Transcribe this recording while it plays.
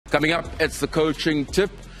Coming up, it's the coaching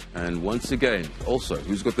tip. And once again, also,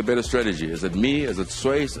 who's got the better strategy? Is it me? Is it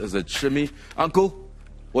Swys? Is it Shimmy? Uncle,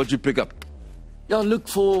 what'd you pick up? Yeah, look,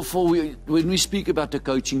 when we speak about the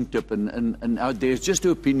coaching tip, and out there, it's just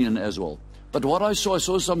an opinion as well. But what I saw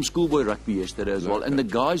some schoolboy rugby yesterday as well, and the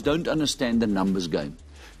guys don't understand the numbers game.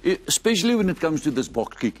 Especially when it comes to this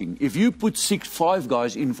box kicking. If you put 5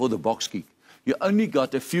 guys in for the box kick, you only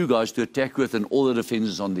got a few guys to attack with and all the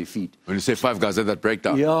defenders on their feet. When you say 5 guys, at that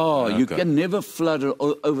breakdown? Yeah, okay. You can never flood or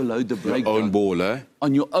overload the breakdown. Your own ball, eh?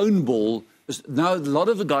 On your own ball. Now, a lot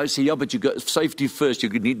of the guys say, yeah, but you got safety first. You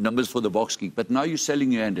need numbers for the box kick. But now you're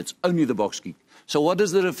selling your hand. It's only the box kick. So what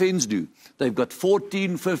does the defense do? They've got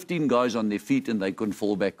 14, 15 guys on their feet and they can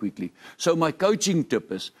fall back quickly. So my coaching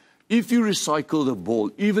tip is, if you recycle the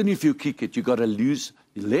ball, even if you kick it, you've got to lose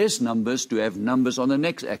less numbers to have numbers on the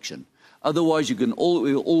next action. Otherwise, you can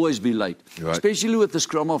always be late. Right. Especially with the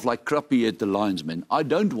scrum off like Crappie at the Linesman. I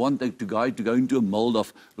don't want the guy to go into a mold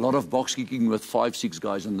of a lot of box kicking with 5, 6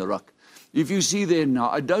 guys on the ruck. If you see there now,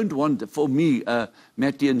 I don't want, for me,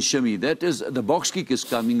 Matty and Shimmy, that is, the box kick is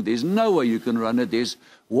coming. There's no way you can run it. There's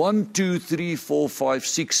 1, 2, 3, 4, 5,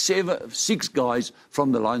 6, 7, 6 guys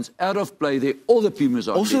from the lines out of play there. All the Pumas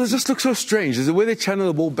are. Also, it just looks so strange. Is the way they channel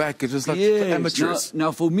the ball back? It's just like amateurs.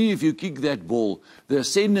 Now, for me, if you kick that ball, the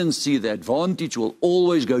ascendancy, the advantage will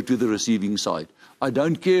always go to the receiving side. I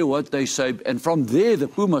don't care what they say. And from there, the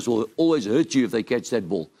Pumas will always hurt you if they catch that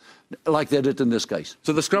ball. Like they did in this case.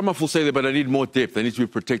 So the scrum off will say that, but I need more depth. They need to be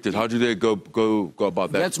protected. How do they go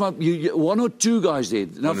about that? That's one or 2 guys there.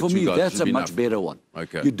 Now, for me, that's a much better one.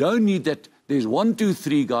 Okay. You don't need that. There's 1, 2,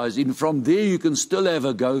 3 guys in. From there, you can still have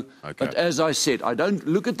a go. Okay. But as I said, I don't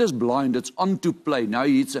look at this blind. It's on to play. Now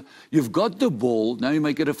you've got the ball. Now you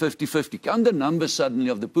make it a 50-50. Count the numbers suddenly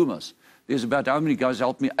of the Pumas. There's about how many guys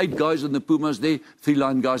help me? 8 guys in the Pumas there, 3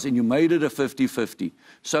 line guys, and you made it a 50-50.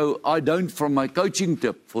 So I don't, from my coaching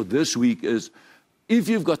tip for this week is, if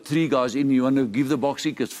you've got 3 guys in, you want to give the box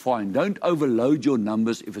kick, it's fine. Don't overload your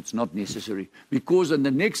numbers if it's not necessary. Because in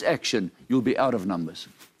the next action, you'll be out of numbers.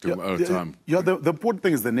 The important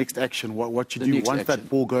thing is the next action, what you do once that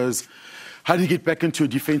ball goes. How do you get back into a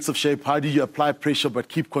defensive shape? How do you apply pressure but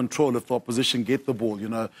keep control if the opposition get the ball, you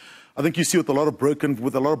know? I think you see with a lot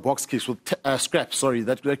of box kicks, with scraps,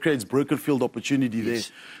 that creates broken field opportunity there.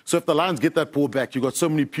 So if the Lions get that ball back, you've got so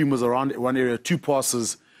many Pumas around one area, 2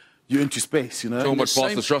 passes, you're into space, you know. Talking about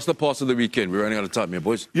passes, trust the pass of the weekend. We're running out of time here,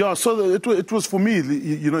 boys. Yeah, so it was for me,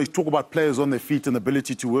 you know, you talk about players on their feet and the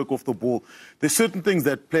ability to work off the ball. There's certain things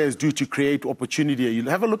that players do to create opportunity. You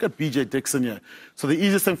have a look at BJ Dixon here. So the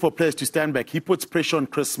easiest thing for players to stand back, he puts pressure on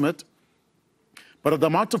Chris Smith. But the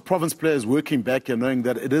amount of Province players working back here, knowing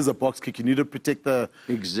that it is a box kick, you need to protect the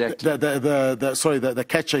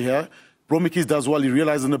catcher here. Bromikis does well. He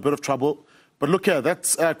realizes in a bit of trouble. But look here,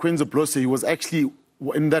 that's Quenza Blose. He was actually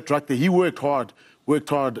in that ruck there. He worked hard,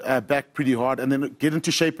 back pretty hard, and then get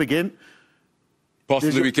into shape again. Pass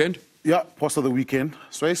of the weekend? Yeah, pass of the weekend.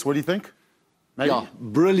 Swys, what do you think? Maybe? Yeah,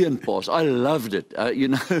 brilliant pass. I loved it. You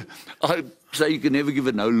know, I say you can never give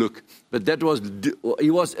it no look, but it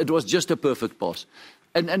was just a perfect pass.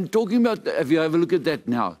 And talking about, if you have a look at that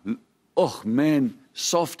now, oh man,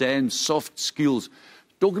 soft hands, soft skills.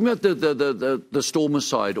 Talking about the Stormer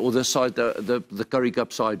side or the side, the Currie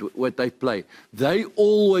Cup side, what they play, they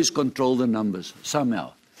always control the numbers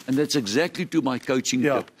somehow. And that's exactly to my coaching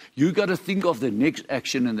tip. You got to think of the next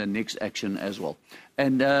action and the next action as well.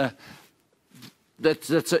 And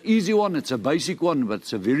that's an easy one, it's a basic one, but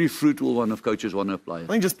it's a very fruitful one if coaches want to apply it. I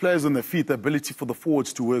think just players on their feet, the ability for the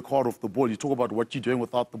forwards to work hard off the ball. You talk about what you're doing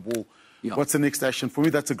without the ball. Yeah. What's the next action? For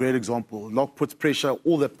me, that's a great example. Lock puts pressure,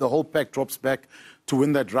 the whole pack drops back to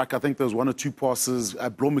win that ruck. I think there's 1 or 2 passes.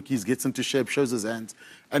 Bromikis gets into shape, shows his hands,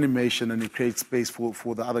 animation, and he creates space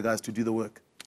for the other guys to do the work.